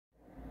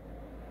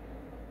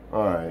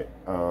Alright,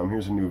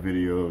 here's a new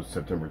video,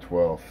 September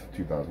 12th,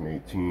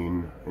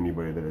 2018.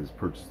 Anybody that has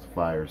purchased a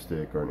Fire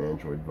Stick or an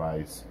Android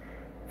device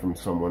from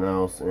someone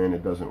else and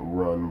it doesn't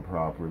run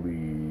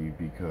properly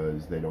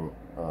because they don't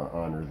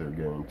honor their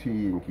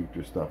guarantee and keep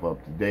their stuff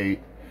up to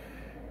date,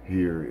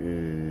 here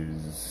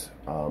is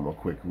a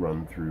quick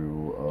run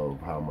through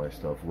of how my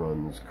stuff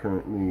runs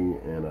currently,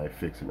 and I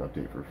fix and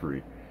update for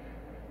free.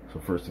 So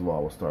first of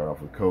all, we'll start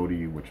off with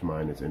Kodi, which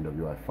mine is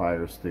Nwi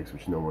Firesticks,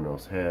 which no one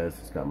else has.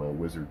 It's got my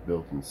wizard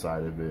built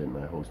inside of it, and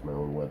I host my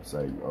own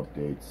website and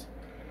updates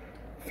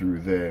through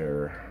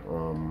there.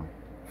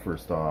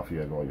 First off, you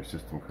have all your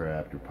system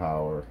crap, your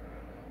power,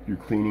 your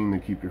cleaning to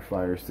keep your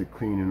Fire Stick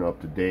clean and up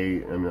to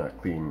date. I'm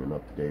not clean and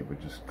up to date, but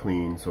just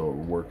clean so it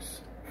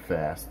works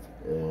fast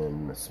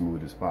and as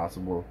smooth as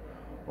possible.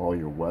 All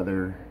your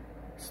weather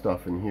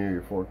stuff in here,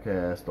 your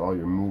forecast, all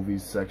your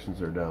movies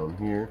sections are down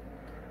here.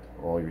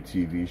 All your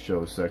TV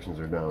show sections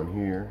are down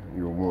here.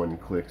 Your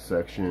one-click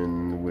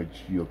section,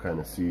 which you'll kind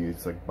of see,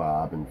 it's like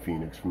Bob and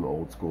Phoenix from the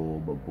old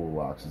school, but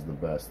Bullocks is the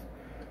best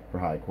for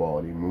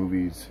high-quality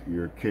movies.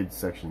 Your kids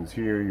section's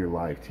here. Your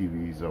live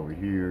TV's over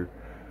here.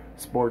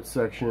 Sports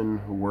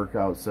section,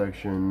 workout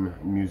section,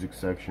 music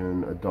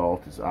section.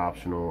 Adult is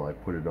optional. I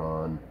put it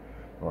on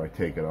or I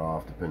take it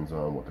off, depends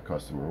on what the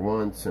customer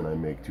wants, and I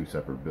make two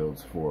separate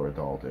builds for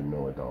adult and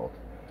no adult.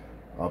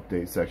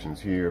 Update sections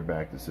here,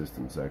 back to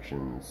system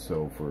sections.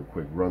 So for a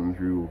quick run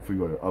through, if we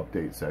go to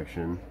update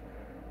section,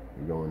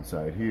 we go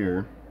inside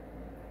here,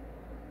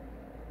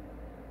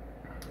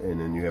 and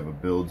then you have a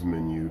builds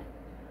menu.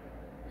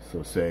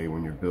 So say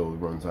when your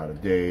build runs out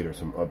of date or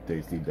some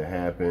updates need to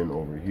happen,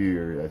 over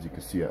here, as you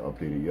can see, I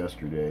updated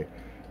yesterday,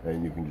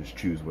 and you can just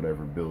choose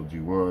whatever build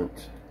you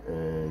want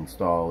and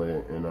install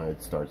it, and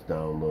it starts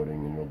downloading,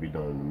 and you'll be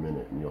done in a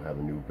minute and you'll have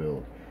a new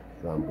build.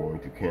 I'm going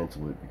to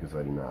cancel it because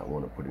I do not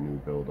want to put a new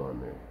build on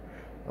there.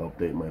 I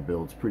update my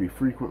builds pretty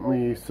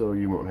frequently, so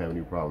you won't have any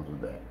problems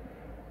with that.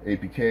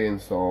 APK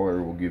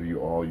installer will give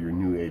you all your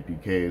new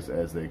APKs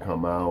as they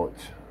come out.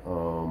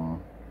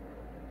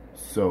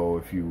 So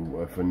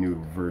if a new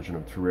version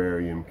of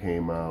Terrarium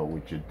came out,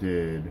 which it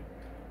did,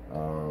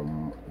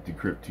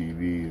 Decrypt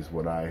TV is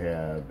what I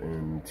have,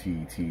 and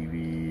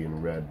TTV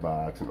and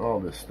Redbox and all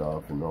this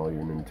stuff, and all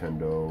your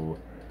Nintendo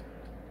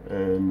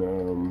and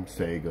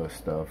Sega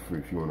stuff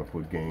if you want to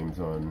put games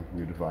on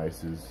your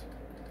devices.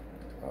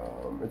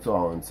 It's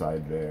all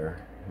inside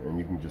there, and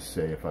you can just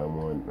say if I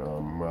want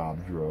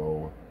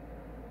Robdro,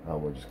 I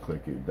will just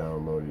click it,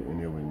 download it,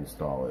 and it will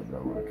install it, but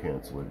I'm going to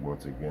cancel it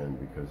once again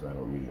because I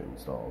don't need it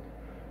installed.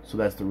 So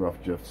that's the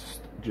rough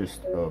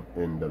gist of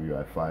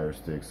Nwi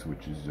Firesticks,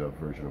 which is a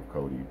version of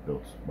Kodi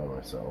built by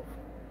myself.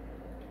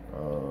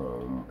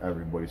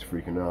 Everybody's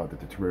freaking out that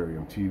the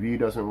Terrarium TV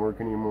doesn't work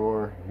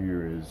anymore.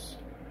 Here is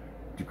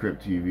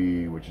Decrypt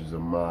TV, which is a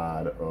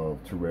mod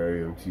of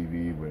Terrarium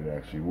TV, but it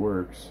actually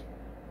works.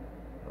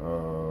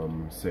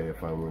 Say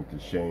if I went to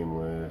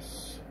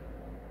Shameless,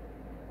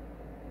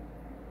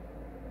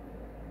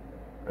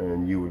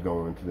 and you would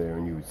go into there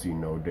and you would see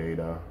no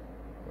data.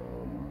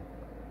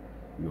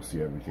 You'll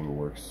see everything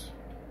works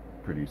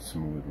pretty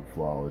smooth and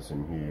flawless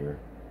in here.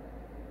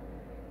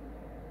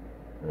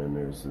 And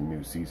there's the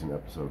new season,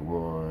 episode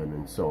 1,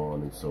 and so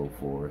on and so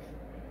forth.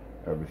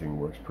 Everything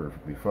works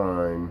perfectly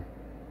fine.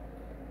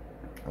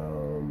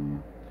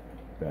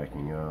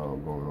 Backing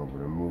out, going over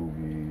the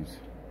movies,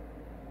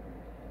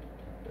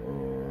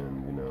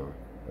 and you know,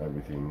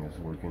 everything is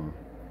working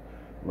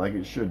like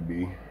it should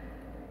be.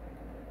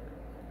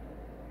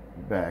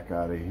 Back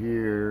out of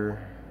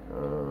here,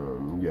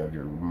 you have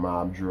your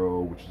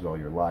Mobdro, which is all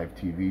your live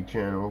TV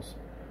channels,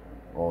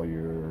 all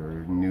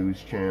your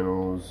news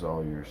channels,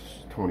 all your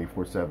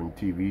 24/7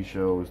 TV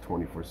shows,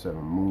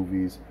 24/7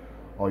 movies,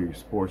 all your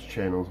sports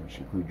channels, which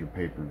include your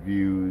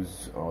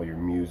pay-per-views, all your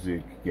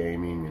music,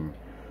 gaming, and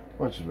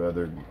a bunch of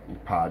other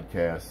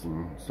podcasts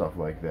and stuff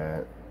like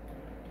that.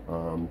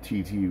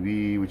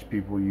 TTV, which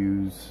people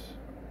use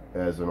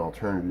as an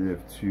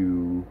alternative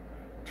to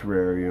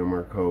Terrarium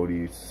or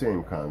Kodi. It's the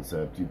same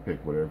concept. You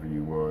pick whatever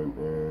you want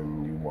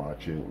and you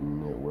watch it,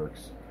 and it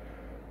works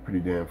pretty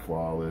damn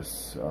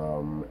flawless.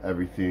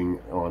 Everything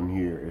on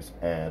here is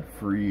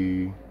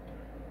ad-free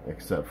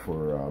except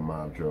for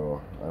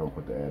Mobdro. I don't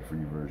put the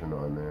ad-free version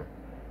on there.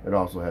 It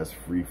also has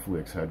Free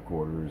Flicks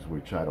headquarters,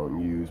 which I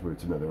don't use, but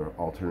it's another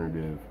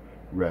alternative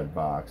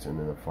Redbox, and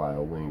then a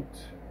file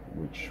linked,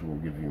 which will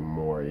give you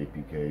more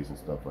APKs and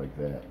stuff like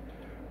that.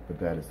 But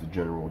that is the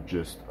general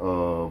gist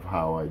of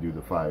how I do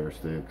the Fire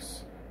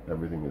Sticks.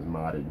 Everything is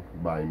modded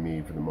by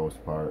me for the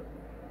most part.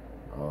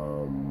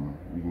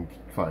 You can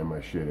find my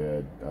shit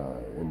at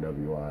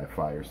Nwi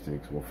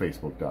Firesticks, well,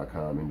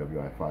 facebook.com,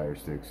 Nwi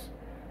Firesticks.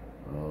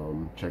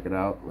 Check it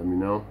out. Let me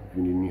know if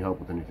you need any help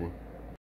with anything.